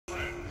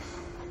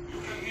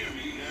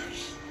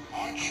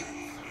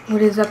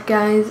What is up,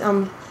 guys?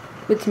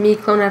 It's me,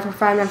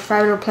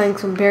 Clone945, and we're playing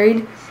some Buried.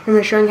 I'm going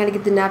to show you how to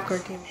get the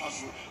navcard table.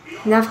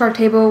 The navcard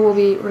table we're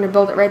going to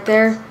build it right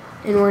there,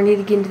 and we're going to need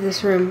to get into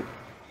this room.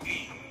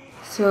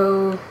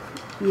 So,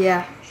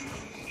 yeah.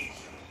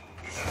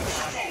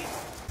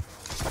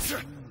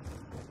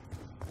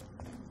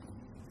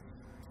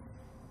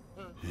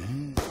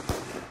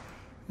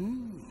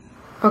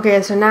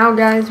 Okay, so now,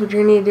 guys, what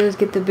you're going to need to do is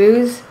get the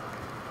booze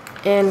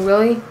and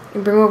Willie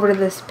and bring him over to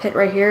this pit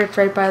right here. It's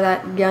right by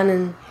that gun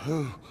and...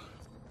 Want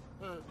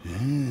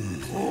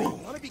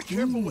to be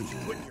careful what you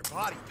put in your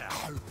body,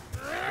 pal.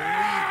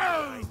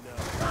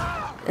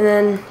 And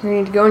then you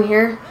need to go in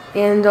here,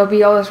 and there'll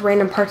be all those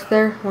random parts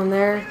there. One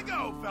there. Way to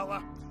go,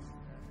 fella.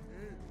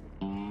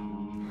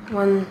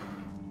 One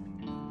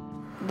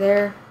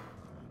there.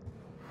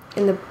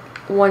 And the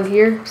one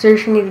here. So you're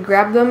just going to need to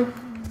grab them.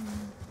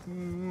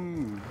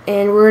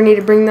 And we're going to need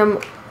to bring them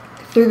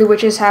through the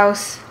witch's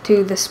house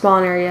to the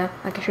spawn area,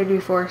 like I showed you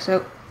before.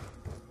 So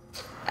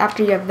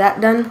after you have that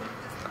done,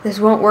 this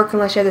won't work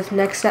unless you have this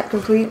next step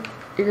complete.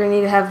 You're going to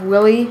need to have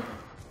Willie.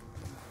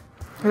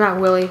 Not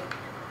Willie.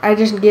 I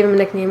just gave him a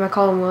nickname. I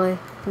call him Willie.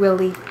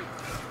 Willie.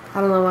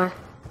 I don't know why.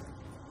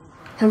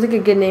 Sounds like a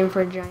good name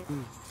for a giant.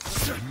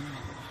 So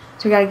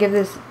we got to give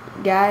this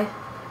guy...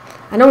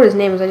 I know what his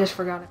name is, I just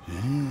forgot it.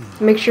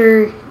 Make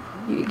sure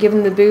you give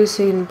him the booze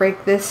so you can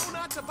break this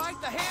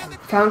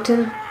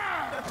fountain.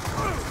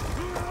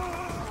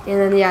 And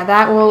then, yeah,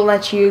 that will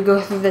let you go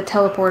through the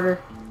teleporter.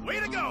 Way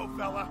to go,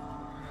 fella.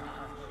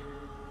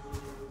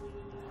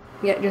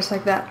 Yeah, just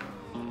like that.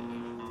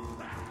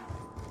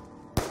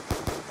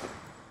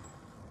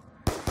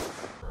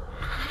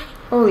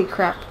 Holy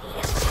crap.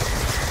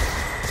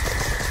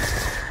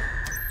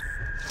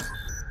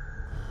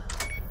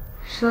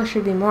 Still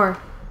should be more.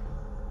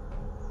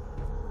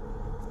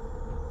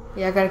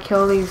 Yeah, I gotta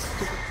kill these.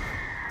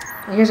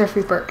 Oh, here's our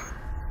free perk.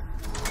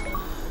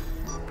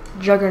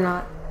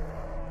 Juggernaut.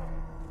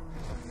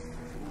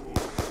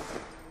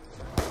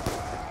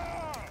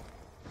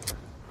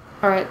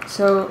 Alright,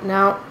 so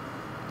now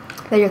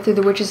that you're through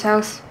the witch's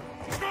house,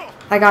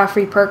 I got a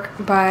free perk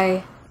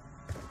by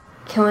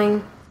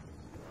killing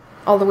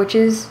all the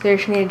witches. They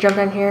just need to jump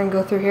down here and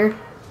go through here.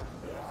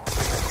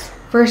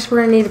 First, we're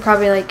gonna need to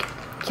probably like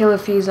kill a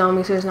few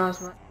zombies so there's not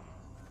as much.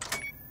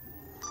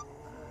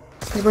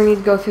 Because we need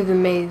to go through the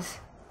maze.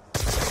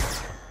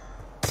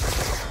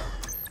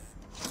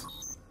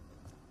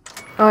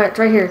 Oh, it's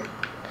right here.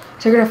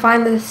 So you're gonna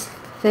find this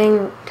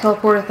thing,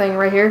 teleporter thing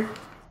right here.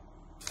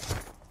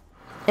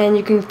 And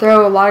you can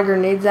throw a lot of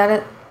grenades at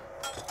it.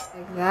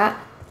 Like that.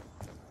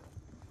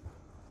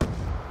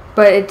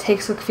 But it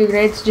takes like a few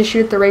grenades. Just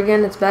shoot the ray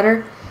gun, it's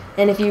better.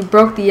 And if you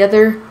broke the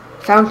other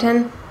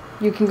fountain,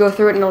 you can go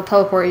through it and it'll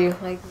teleport you.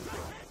 Like,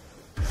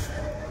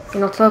 and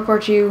it'll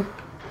teleport you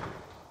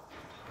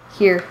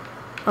here.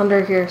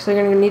 Under here. So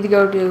you're going to need to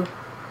go to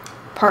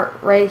part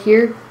right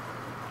here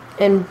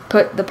and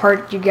put the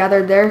part you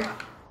gathered there.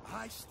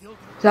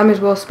 Zombies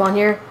will spawn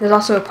here. There's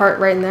also a part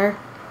right in there.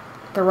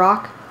 The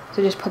rock.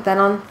 So just put that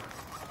on.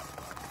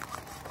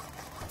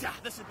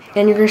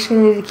 And you're just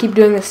going to need to keep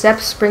doing the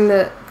steps. Bring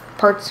the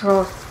parts.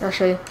 Well, I'll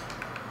show you.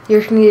 You're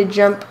just going to need to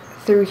jump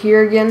through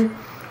here again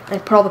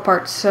and put all the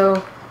parts.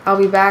 So I'll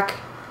be back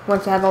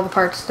once I have all the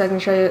parts so I can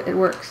show you it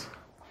works.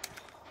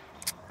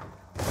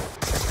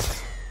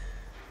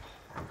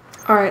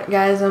 Alright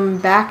guys, I'm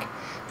back,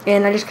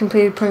 and I just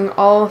completed putting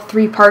all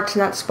 3 parts in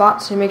that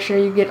spot, so make sure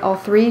you get all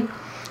 3,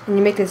 and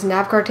you make this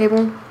navcard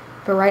table.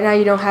 But right now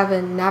you don't have a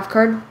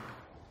navcard,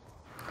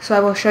 so I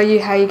will show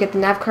you how you get the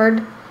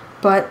navcard.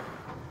 But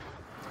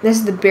this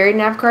is the buried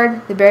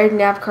navcard. The buried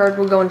navcard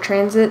will go in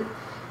transit,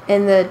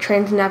 and the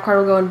transit navcard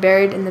will go in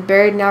buried, and the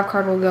buried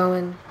navcard will go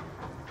in...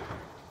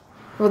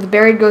 Well, the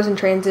buried goes in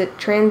transit,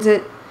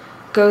 transit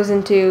goes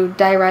into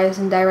die-rise,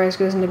 and die-rise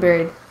goes into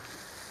buried.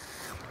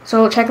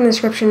 So check in the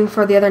description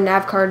for the other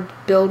navcard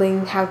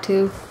building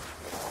how-to.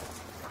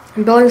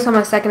 I'm building this on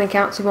my second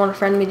account, so if you want to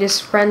friend me,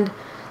 just friend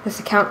this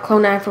account,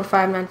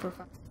 Clone945.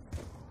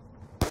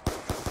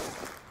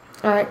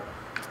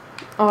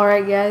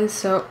 Alright guys,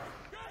 so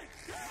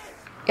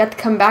you have to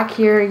come back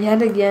here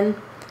yet again.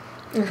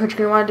 And what you're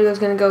going to want to do is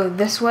going to go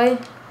this way,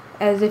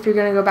 as if you're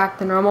going to go back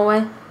the normal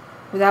way,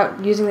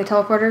 without using the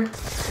teleporter.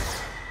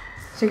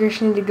 So you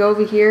just need to go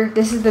over here.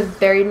 This is the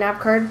buried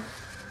navcard.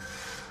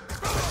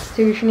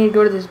 So you should need to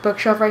go to this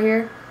bookshelf right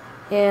here,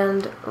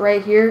 and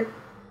right here,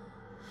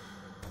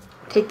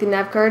 take the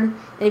navcard.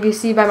 And if you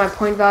see by my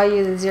point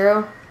value, the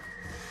 0,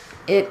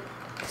 it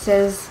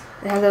says,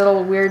 it has a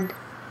little weird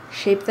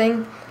shape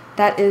thing.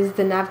 That is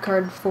the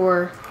navcard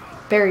for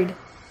buried.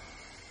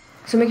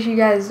 So make sure you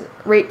guys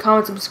rate,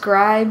 comment,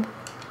 subscribe,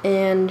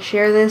 and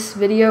share this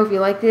video if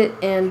you liked it,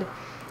 and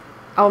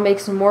I'll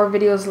make some more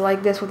videos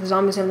like this with the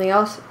zombies and everything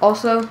else.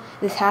 Also,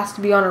 this has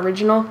to be on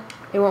original.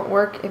 It won't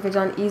work if it's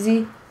on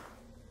easy.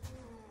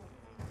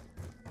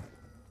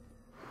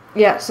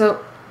 Yeah,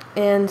 so,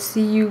 and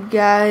see you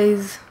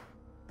guys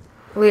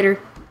later.